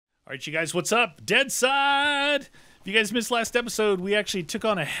All right, you guys, what's up? Deadside! If you guys missed last episode, we actually took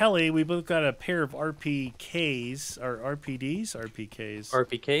on a heli. We both got a pair of RPKs, or RPDs? RPKs.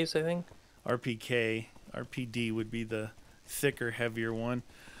 RPKs, I think. RPK. RPD would be the thicker, heavier one.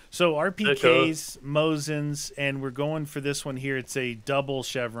 So RPKs, Mosins, and we're going for this one here. It's a double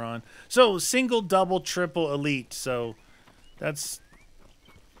chevron. So single, double, triple, elite. So that's...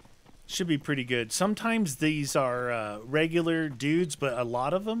 should be pretty good. Sometimes these are regular dudes, but a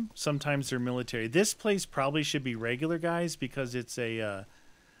lot of them, sometimes they're military. This place probably should be regular guys because it's a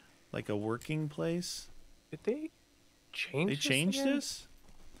like a working place. Did they change They changed this?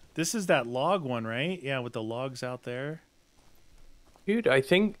 This is that log one, right? Yeah, with the logs out there. Dude, I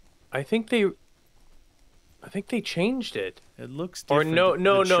think they changed it. It looks or different.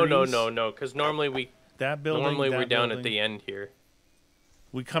 no, because normally we're down at the end here.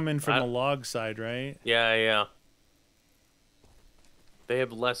 We come in from the log side, right? Yeah. They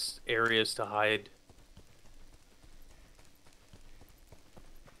have less areas to hide.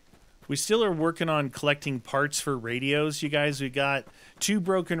 We still are working on collecting parts for radios, you guys. We got 2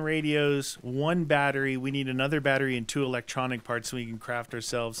 broken radios, 1 battery. We need another battery and 2 electronic parts so we can craft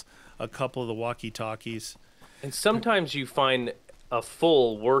ourselves a couple of the walkie-talkies. And sometimes you find a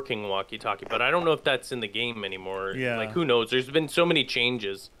full working walkie-talkie, but I don't know if that's in the game anymore. Yeah. Like, who knows? There's been so many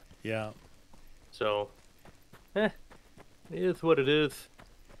changes. Yeah. So, it is what it is.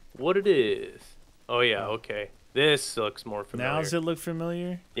 What it is. Oh, yeah, okay. This looks more familiar. Now does it look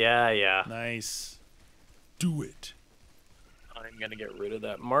familiar? Yeah. Nice. Do it. I'm going to get rid of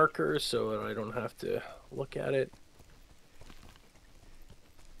that marker so that I don't have to look at it.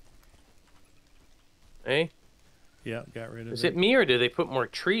 Hey? Yeah, got rid of it. Is it me or do they put more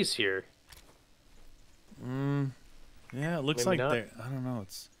trees here? Yeah, it looks Maybe like not. they... I don't know.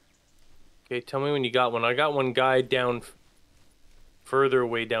 It's... Okay, tell me when you got one. I got one guy down further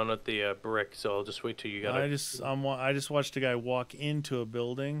away down at the brick, so I'll just wait till you got it. I just watched a guy walk into a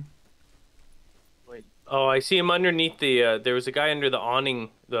building. Wait. Oh, I see him underneath the... there was a guy under the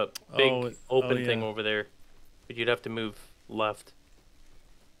awning, the big open thing over there. But you'd have to move left.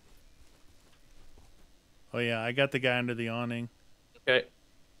 Oh, yeah, I got the guy under the awning. Okay.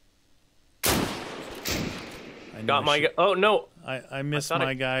 Got my guy. Oh, no. I missed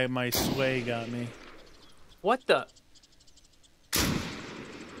my guy. My sway got me. What the?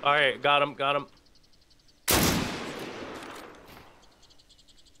 All right, got him.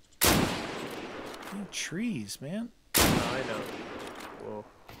 Trees, man. Oh, I know. Whoa.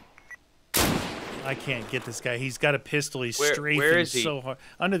 I can't get this guy. He's got a pistol. He's strafing where is he? so hard.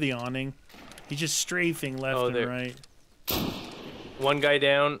 Under the awning. He's just strafing left and right. One guy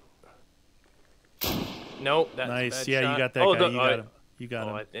down. Nope, that's nice. A bad Yeah, shot. you got that guy. You got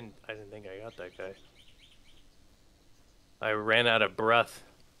him. I didn't think I got that guy. I ran out of breath.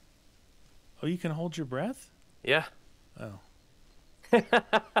 Oh, you can hold your breath? Yeah. Oh.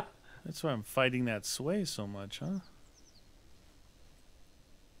 That's why I'm fighting that sway so much, huh?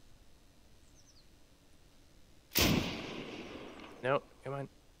 Nope, come on.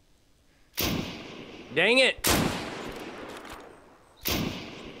 Dang it!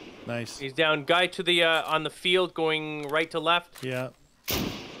 Nice. He's down. Guy to the on the field going right to left. Yeah.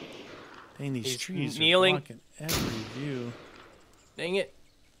 Dang, these trees kneeling. are blocking every view. Dang it.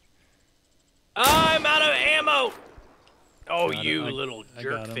 I'm out of ammo! Oh, you little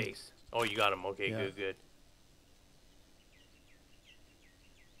jerk face. Oh, you got him. Okay, yeah. Good.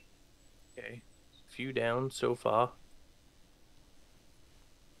 Okay. Few down so far.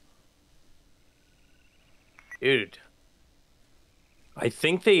 Dude. I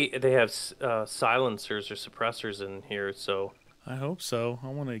think they have silencers or suppressors in here, so... I hope so. I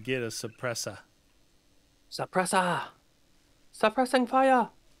want to get a suppressor. Suppressor! Suppressing fire!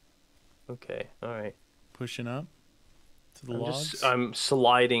 Okay, alright. Pushing up to the logs. I'm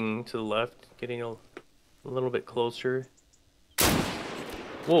sliding to the left, getting a little bit closer.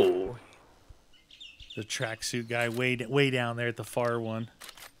 Whoa. The tracksuit guy way down there at the far one.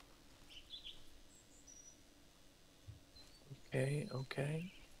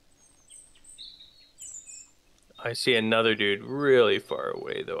 Okay. I see another dude really far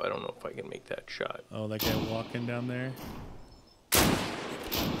away, though. I don't know if I can make that shot. Oh, that guy walking down there?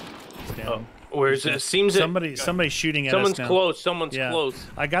 He's down. Oh, where's it? Seems somebody shooting at us now. Someone's close.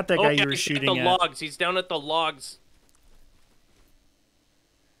 I got that guy you were shooting at. He's at the logs. He's down at the logs.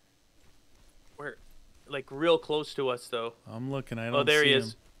 Where? Like, real close to us, though. I'm looking. I don't see him. Oh, there he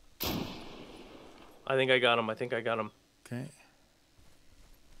is. I think I got him. Okay.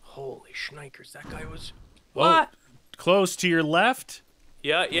 Holy shnikers, that guy was... What? Oh, close to your left?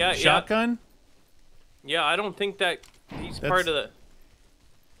 Yeah. Shotgun? Yeah, I don't think that he's part of the...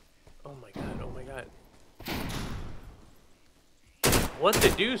 Oh my god, oh my god. What the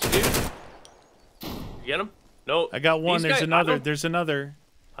deuce, dude? You get him? No. I got one. There's another. There's another.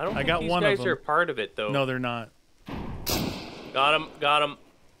 I don't think these guys are part of it, though. No, they're not. Got him, got him.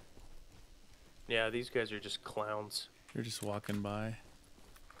 Yeah, these guys are just clowns. You're just walking by.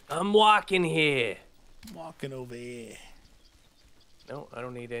 I'm walking here. I'm walking over here. No, I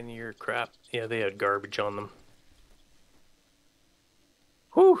don't need any of your crap. Yeah, they had garbage on them.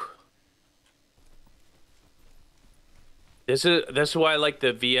 Whew. This is why I like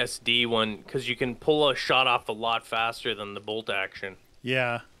the VSD one, because you can pull a shot off a lot faster than the bolt action.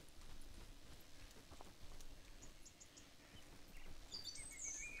 Yeah.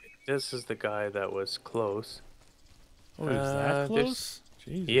 This is the guy that was close. Oh, is that close?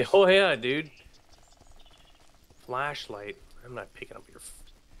 Jesus. Yeah, oh yeah, dude. Flashlight. I'm not picking up your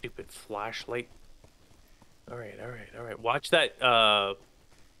stupid flashlight. All right, all right, all right. Watch that.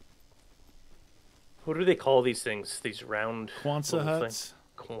 What do they call these things? These round Quonset huts.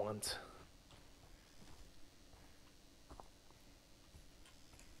 Quant.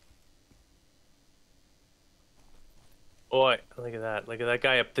 Boy, look at that. Look at that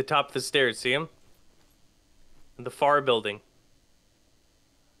guy up the top of the stairs. See him? In the far building.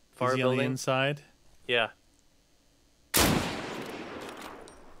 Far building? On the inside? Yeah.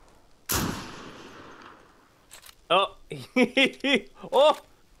 Oh. Oh!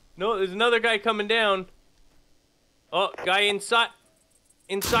 No, there's another guy coming down. Oh, guy inside.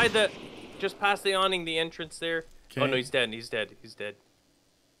 Inside the... Just past the awning, the entrance there. Okay. Oh, no, he's dead. He's dead. He's dead.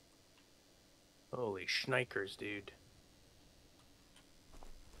 Holy schnikers, dude.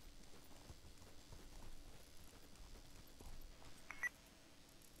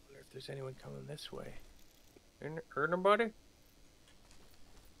 There's anyone coming this way? Anybody?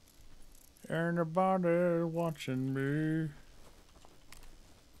 Anybody watching me?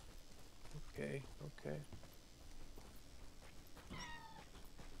 Okay, okay.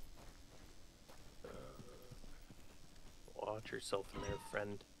 Watch yourself in there,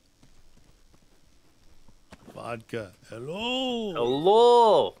 friend. Vodka. Hello.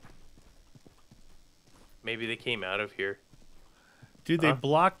 Hello. Maybe they came out of here. Dude, they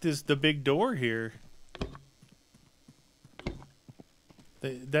blocked the big door here.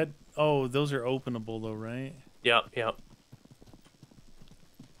 Oh, those are openable though, right? Yep, yep.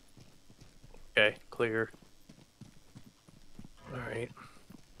 Okay, clear. All right.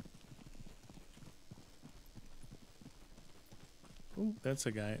 Ooh, that's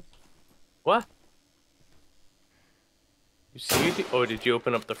a guy. What? You see it? Oh, did you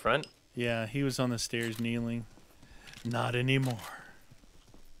open up the front? Yeah, he was on the stairs kneeling. Not anymore.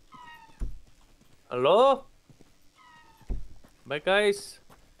 Hello? Bye, guys.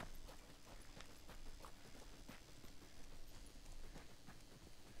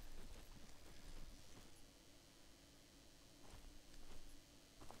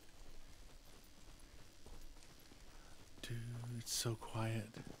 Dude, it's so quiet.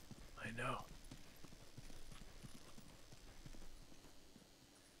 I know.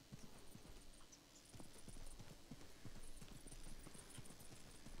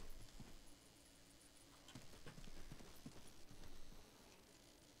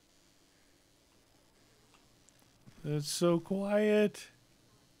 It's so quiet.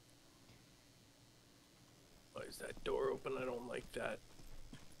 Why is that door open? I don't like that.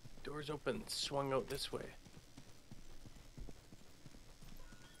 Door's open, swung out this way.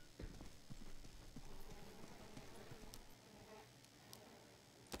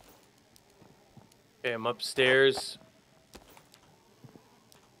 Okay, I'm upstairs.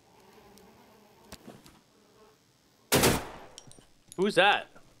 Who's that?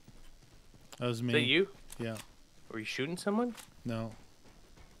 That was me. Is that you? Yeah. Were you shooting someone? No.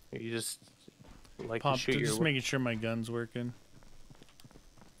 Or you just like to shoot just making sure my gun's working.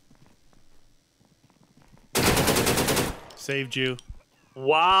 Saved you.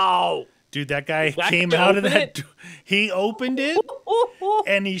 Wow. Dude, that guy came out of that. He opened it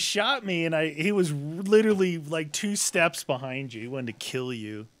and he shot me, and he was literally like 2 steps behind you. He wanted to kill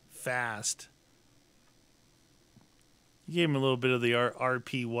you fast. You gave him a little bit of the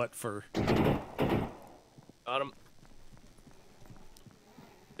RP what for. Got him.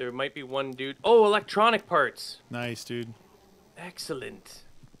 There might be one dude. Oh, electronic parts. Nice, dude. Excellent.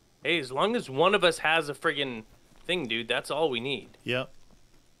 Hey, as long as one of us has a friggin' thing, dude, that's all we need. Yep.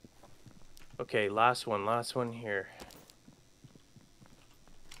 Okay, last one here.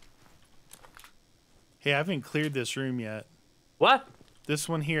 Hey, I haven't cleared this room yet. What? This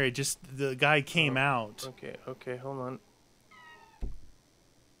one here, the guy came out. Okay, okay, hold on.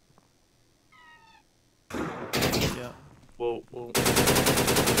 Yeah. Whoa, whoa.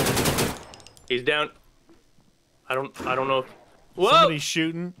 He's down. I don't know if... Whoa! Somebody's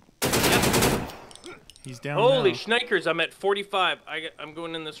shooting. He's down Holy now. shnikers, I'm at 45. I'm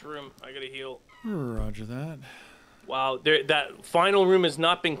going in this room. I gotta heal. Roger that. Wow, that final room has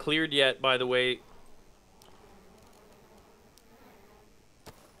not been cleared yet, by the way.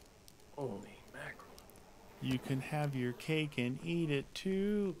 Holy mackerel. You can have your cake and eat it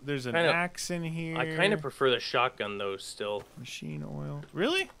too. There's an axe in here. I kind of prefer the shotgun, though, still. Machine oil.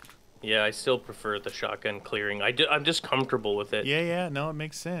 Really? Yeah, I still prefer the shotgun clearing. I'm just comfortable with it. Yeah. No, it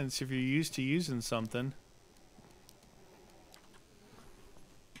makes sense if you're used to using something.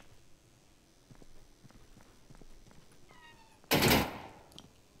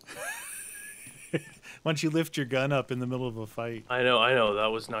 Once you lift your gun up in the middle of a fight. I know. That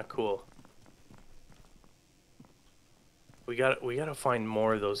was not cool. We gotta find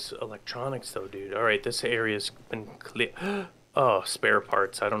more of those electronics, though, dude. All right, this area's been clear. Oh, spare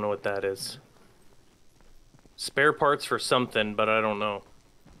parts. I don't know what that is. Spare parts for something, but I don't know.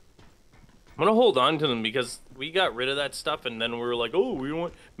 I'm gonna hold on to them because we got rid of that stuff, and then we were like, oh, we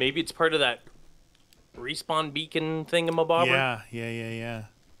want. Maybe it's part of that respawn beacon thingamabobber. Yeah.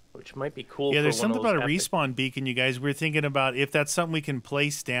 Which might be cool. Yeah, there's something about a epic respawn beacon, you guys. We're thinking about if that's something we can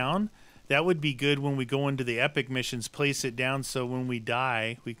place down. That would be good when we go into the epic missions. Place it down so when we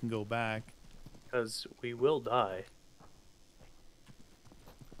die, we can go back. Because we will die.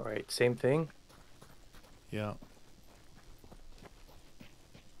 All right, same thing. Yeah.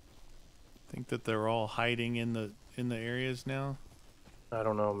 Think that they're all hiding in the areas now. I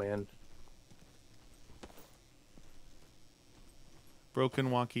don't know, man.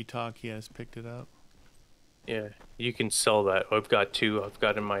 Broken walkie-talkie has picked it up. Yeah, you can sell that. I've got 2. I've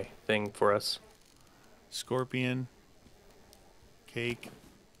got in my thing for us. Scorpion. Cake.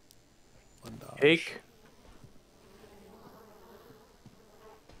 $1. Cake.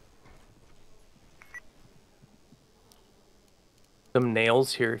 Some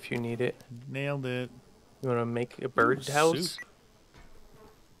nails here if you need it. Nailed it. You want to make a bird house?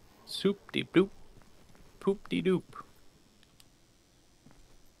 Soup de doop. Poop de doop.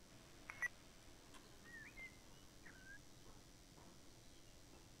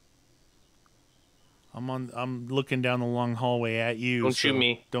 I'm looking down the long hallway at you. Don't shoot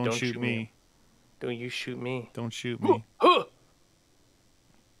me. Don't shoot me. Don't you shoot me. Don't shoot me. Ah!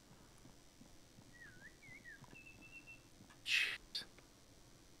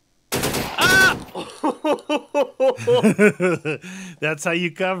 That's how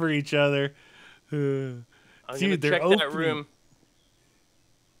you cover each other. I'm gonna check that room.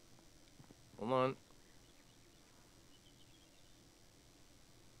 Hold on.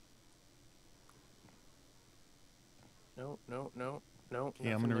 No.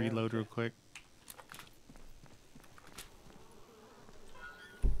 Yeah, I'm gonna reload real quick.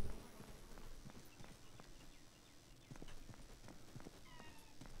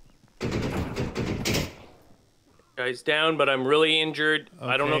 Guy's down, but I'm really injured.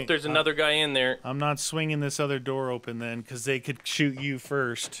 Okay. I don't know if there's another guy in there. I'm not swinging this other door open then, because they could shoot you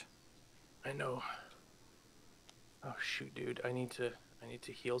first. I know. Oh shoot, dude! I need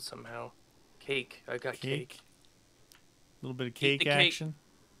to heal somehow. Cake. I got cake. A little bit of cake action.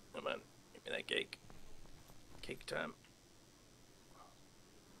 Come on, give me that cake. Cake time.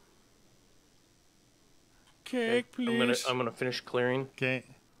 Cake, please. I'm gonna finish clearing. Okay.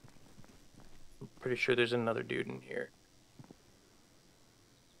 I'm pretty sure there's another dude in here.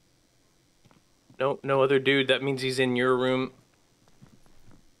 No other dude. That means he's in your room.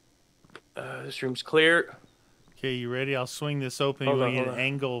 This room's clear. Okay, you ready? I'll swing this open. You want to get an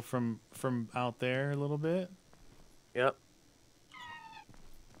angle from out there a little bit? Yep.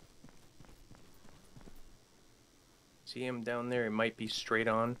 See him down there? He might be straight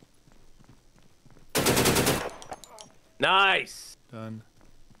on. Nice! Done.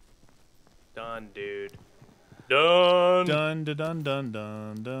 Done, dude. Done!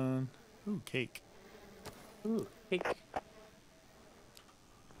 Done. Ooh, cake. Ooh, cake.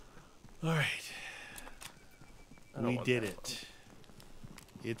 All right. We did it.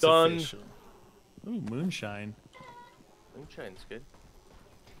 It's done. Official. Ooh, moonshine. Moonshine's good.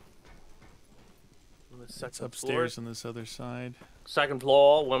 It's upstairs on this other side. Second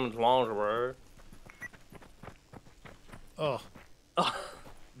floor, women's lingerie. Oh.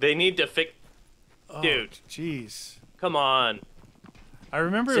 They need to fix... Dude. Jeez. Come on. I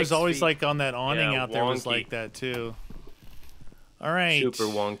remember 6 it was always feet. like on that awning out there wonky. was like that too. All right. Super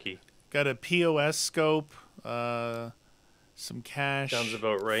wonky. Got a POS scope, some cash. Sounds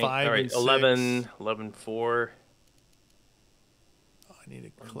about right. 5 All right, and 11, 6. 11, 4. Oh, I need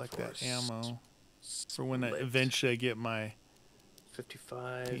to collect that ammo for when eventually I get my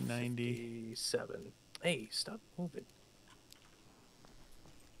 55, P90. 57. Hey, stop moving.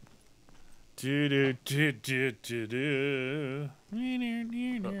 Do.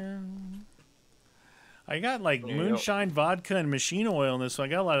 I got like moonshine, vodka, and machine oil in this one.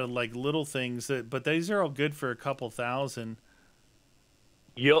 I got a lot of like little things but these are all good for a couple thousand.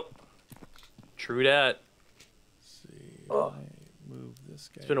 Yep. True that. Let's see. Oh. Move this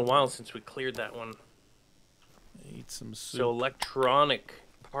guy. It's been a while since we cleared that one. Eat some soup. So electronic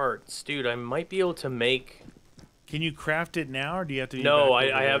parts, dude. I might be able to make. Can you craft it now, or do you have to? No,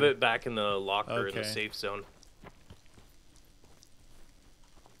 I have it back in the locker in the safe zone.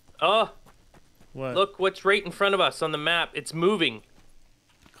 Oh. What? Look what's right in front of us on the map. It's moving.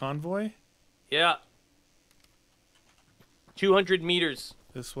 Convoy? Yeah. 200 meters.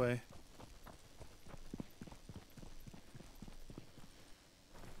 This way.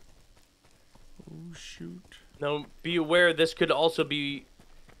 Oh, shoot. Now, be aware this could also be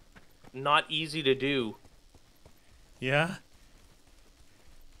not easy to do. Yeah?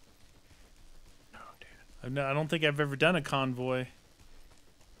 Oh, dude. I don't think I've ever done a convoy.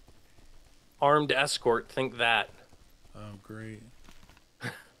 Armed escort, think that. Oh, great.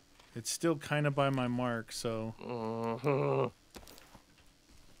 It's still kind of by my mark, so...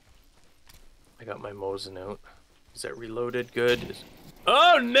 I got my Mosin out. Is that reloaded? Good.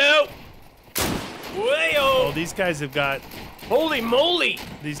 Oh, no! Way-oh! Oh, these guys have got... Holy moly!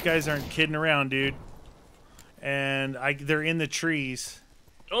 These guys aren't kidding around, dude. And they're in the trees.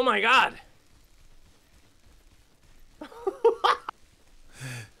 Oh, my God!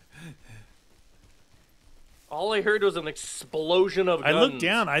 All I heard was an explosion of guns. I looked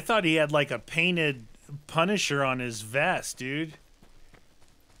down. I thought he had like a painted Punisher on his vest, dude. I'm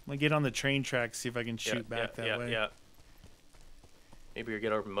gonna get on the train track, see if I can shoot back that way. Yeah. Maybe we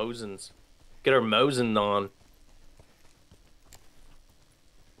get our Mosins. Get our Mosin on.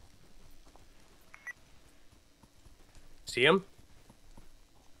 See him?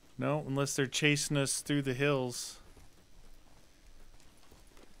 No, unless they're chasing us through the hills.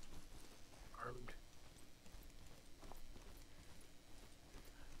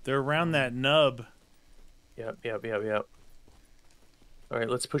 They're around that nub. Yep. All right,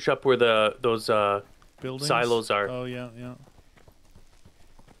 let's push up where those buildings? Silos are. Oh, yeah.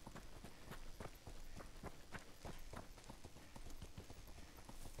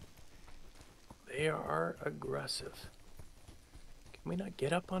 They are aggressive. Can we not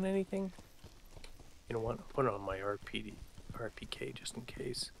get up on anything? You know what? I'll put it on my RPK just in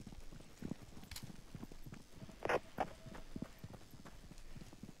case.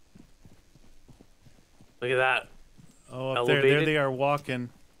 Look at that. Oh, up there they are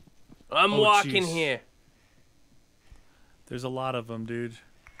walking. I'm walking here. There's a lot of them, dude.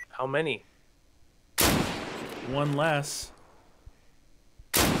 How many? One less.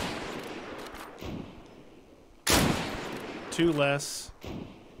 Two less.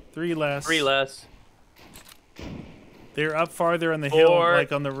 Three less. Three less. They're up farther on the hill,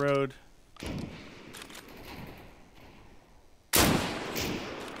 like on the road.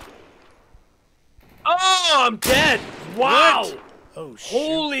 Oh, I'm dead! Wow! What? Oh, shit.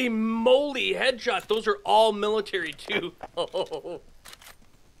 Holy moly, headshot. Those are all military, too. Alright,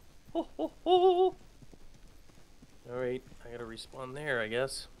 I gotta respawn there, I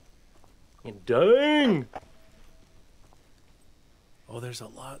guess. And dang! Oh, there's a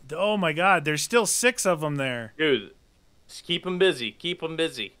lot. Oh, my God. There's still 6 of them there. Dude, just keep them busy. Keep them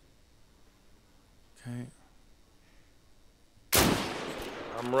busy. Okay.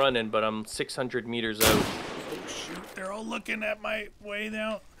 I'm running, but I'm 600 meters out. Oh, shoot. They're all looking at my way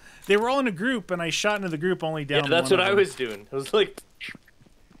now. They were all in a group, and I shot into the group only down. Yeah, that's what I was doing. I was like...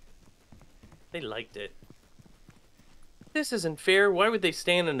 They liked it. This isn't fair. Why would they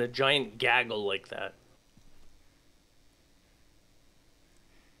stand in a giant gaggle like that?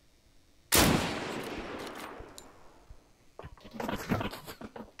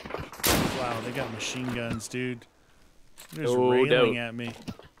 Wow, they got machine guns, dude. They're just railing at me.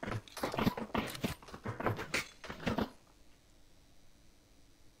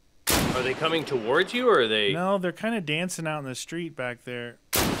 Are they coming towards you, or are they... No, they're kind of dancing out in the street back there.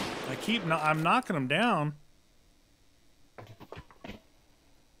 I'm knocking them down.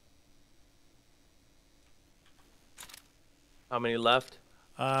 How many left?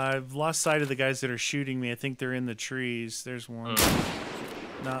 I've lost sight of the guys that are shooting me. I think they're in the trees. There's one.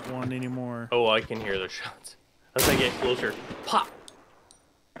 Not one anymore. Oh, I can hear their shots. As I get closer. Pop!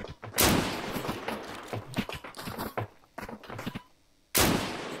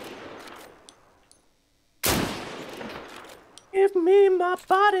 Give me my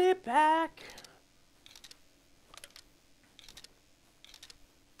body back.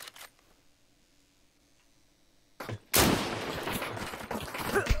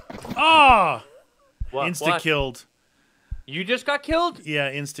 Ah! What? Insta-killed. You just got killed?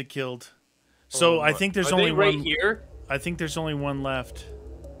 Yeah, insta-killed. So I think there's Are only they right one here? I think there's only one left.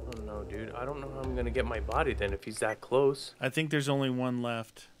 Oh no, dude. I don't know how I'm gonna get my body then if he's that close. I think there's only one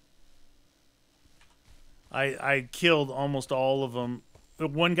left. I killed almost all of them.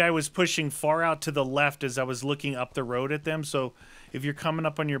 One guy was pushing far out to the left as I was looking up the road at them. So if you're coming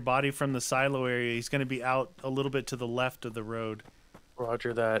up on your body from the silo area, he's going to be out a little bit to the left of the road.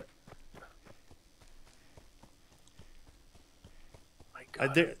 Roger that. My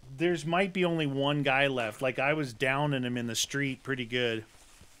God. There's might be only one guy left. Like, I was downing him in the street pretty good.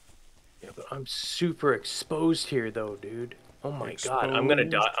 Yeah, but I'm super exposed here, though, dude. Oh my God. I'm going to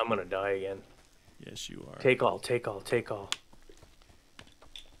die. I'm going to die again. Yes, you are. Take all, take all, take all.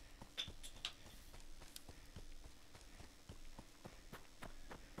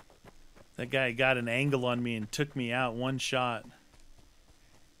 That guy got an angle on me and took me out one shot.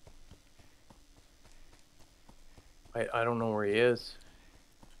 I don't know where he is.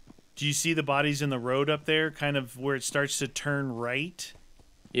 Do you see the bodies in the road up there, kind of where it starts to turn right?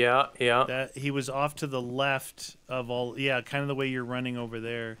 Yeah, yeah. That he was off to the left of all. Yeah, kind of the way you're running over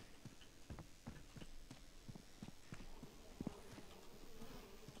there.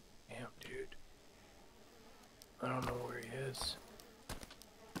 Damn, dude. I don't know where he is.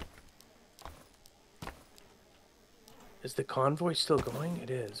 Is the convoy still going?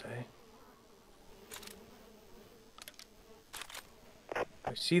 It is, eh?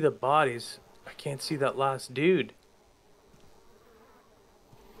 I see the bodies. I can't see that last dude.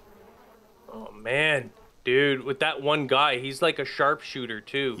 Oh, man. Dude, with that one guy, he's like a sharpshooter,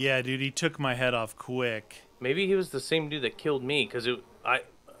 too. Yeah, dude, he took my head off quick. Maybe he was the same dude that killed me, because it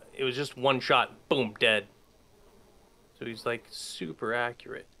was just one shot. Boom, dead. So he's, like, super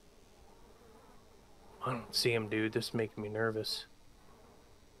accurate. I don't see him, dude. This is making me nervous.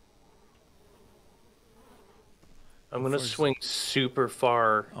 I'm going to swing super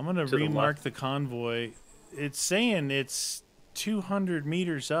far. I'm going to remark the convoy. It's saying it's 200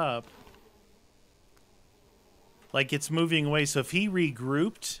 meters up. Like, it's moving away. So if he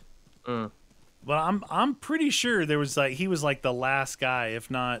regrouped, well, I'm pretty sure there was he was like the last guy, if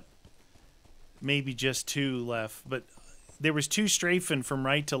not maybe just two left. But there was two strafing from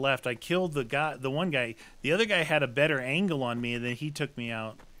right to left. I killed the one guy. The other guy had a better angle on me, and then he took me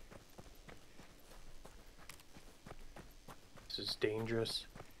out. This is dangerous.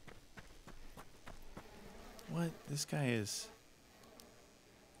 What? This guy is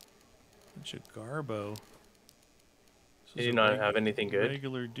bunch of garbo. Did you not have anything good?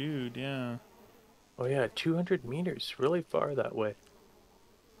 Regular dude, yeah. Oh yeah, 200 meters, really far that way.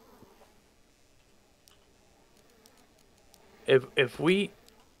 If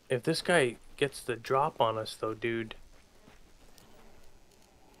this guy gets the drop on us though, dude.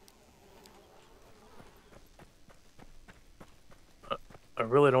 I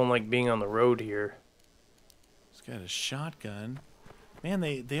really don't like being on the road here. He's got a shotgun. Man,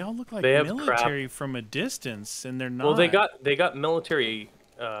 they all look like they have military crap from a distance, and they're not. Well, they got military.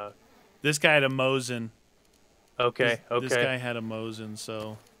 This guy had a Mosin. Okay, okay. This guy had a Mosin,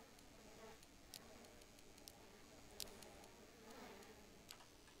 so.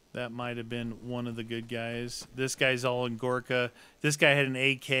 That might have been one of the good guys. This guy's all in Gorka. This guy had an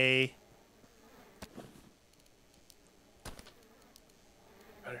AK.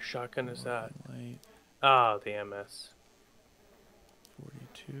 What kind of shotgun is that? Light. Ah, the MS.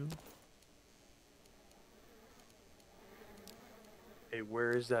 42. Hey,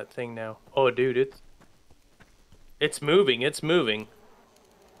 where is that thing now? Oh, dude, it's moving. It's moving.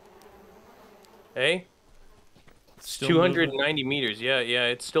 Hey? It's 290 meters. Yeah, yeah,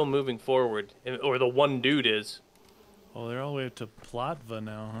 it's still moving forward. Or the one dude is. Oh, they're all the way up to Platva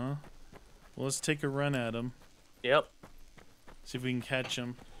now, huh? Well, let's take a run at them. Yep. See if we can catch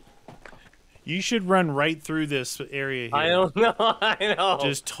them. You should run right through this area here. I don't know. I know.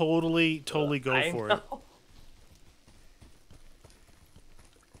 Just totally go for it.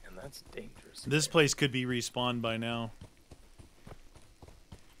 And that's dangerous. This place could be respawned by now.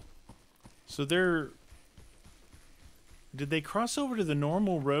 So they're... Did they cross over to the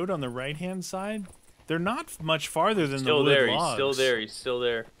normal road on the right-hand side? They're not much farther than the wood logs. He's still there. He's still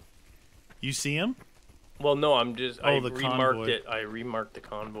there. You see him? Well, no, I remarked convoy. it. I remarked the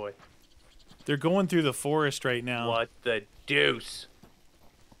convoy. They're going through the forest right now. What the deuce?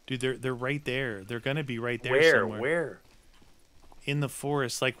 Dude, they're right there. They're gonna be right there Where? somewhere. Where? In the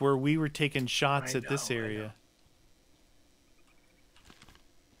forest, like where we were taking shots at this area.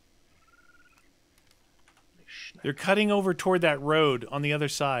 They're cutting over toward that road on the other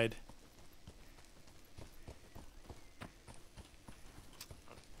side.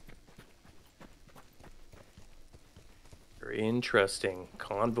 Very interesting.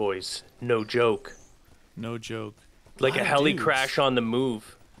 Convoys, no joke. No joke. Like a heli crash on the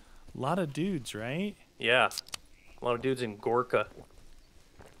move. A lot of dudes, right? Yeah. A lot of dudes in Gorka.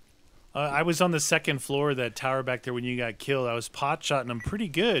 I was on the second floor of that tower back there when you got killed. I was pot-shotting them pretty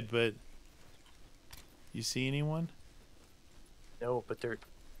good, but... You see anyone? No, but they're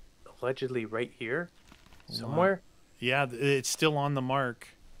allegedly right here. Somewhere? Yeah, it's still on the mark.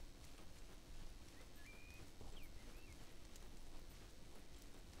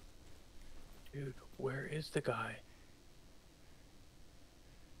 Dude, where is the guy?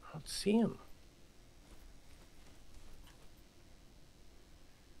 I don't see him.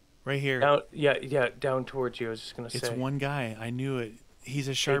 Right here. Down, yeah, down towards you. I was just gonna say. It's one guy. I knew it. He's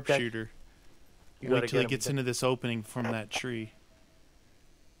a sharpshooter. Wait till he gets into this opening from that tree.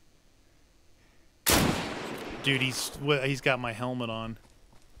 Dude, he's got my helmet on.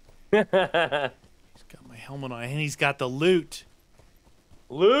 He's got my helmet on, and he's got the loot.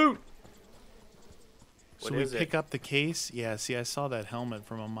 Loot. So we pick up the case. Yeah, see, I saw that helmet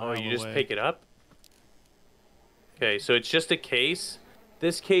from a mile away. Oh, you just pick it up? Okay, so it's just a case.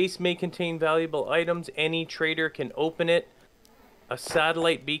 This case may contain valuable items. Any trader can open it. A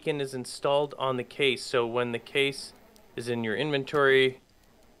satellite beacon is installed on the case, so when the case is in your inventory,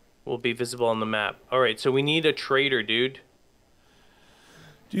 will be visible on the map. All right, so we need a trader, dude.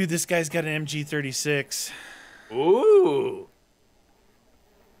 Dude, this guy's got an MG36. Ooh.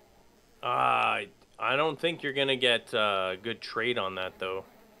 I don't think you're gonna get a good trade on that, though.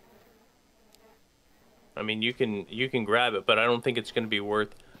 I mean, you can grab it, but I don't think it's gonna be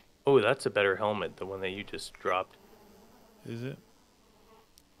worth. Oh, that's a better helmet, the one that you just dropped. Is it?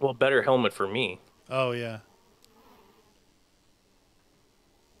 Well, better helmet for me. Oh yeah.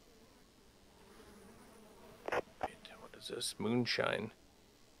 What is this? Moonshine.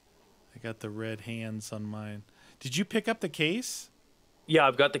 I got the red hands on mine. Did you pick up the case? Yeah,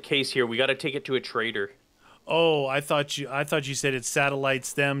 I've got the case here. We got to take it to a trader. Oh, I thought you said it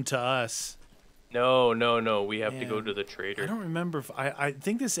satellites them to us. No. We have to go to the trader. I don't remember if I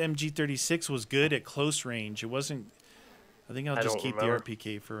think this MG36 was good at close range. It wasn't. I think I'll just keep the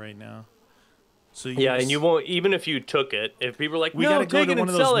RPK for right now. So and you won't, even if you took it, if people are like, we gotta go to one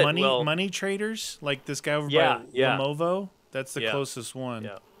of those money traders, like this guy over by Lamovo. That's the closest one.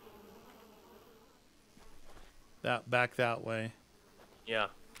 Yeah. Back that way. Yeah.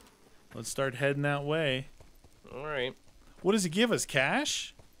 Let's start heading that way. All right. What does it give us?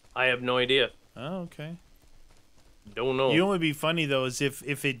 Cash? I have no idea. Oh, okay. Don't know. You know what would be funny though is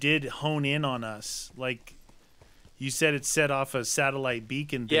if it did hone in on us, like you said, it set off a satellite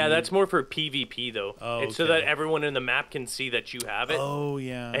beacon thing. Yeah, that's more for PvP though. Oh, it's so that everyone in the map can see that you have it. Oh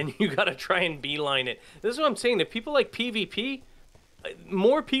yeah. And you gotta try and beeline it. This is what I'm saying. If people like PvP,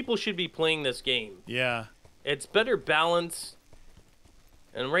 more people should be playing this game. Yeah. It's better balance.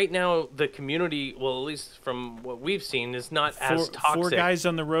 And right now, the community, well, at least from what we've seen, is not as toxic. 4 guys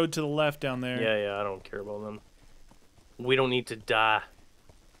on the road to the left down there. Yeah, I don't care about them. We don't need to die.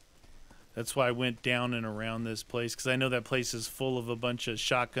 That's why I went down and around this place, because I know that place is full of a bunch of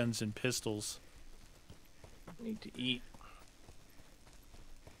shotguns and pistols. I need to eat.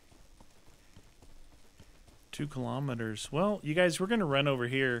 2 kilometers. Well, you guys, we're going to run over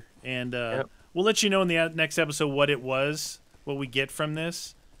here, and we'll let you know in the next episode what it was, what we get from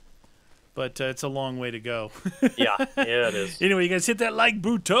this. But it's a long way to go. Yeah, it is. Anyway, you guys hit that like,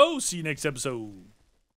 Buto. See you next episode.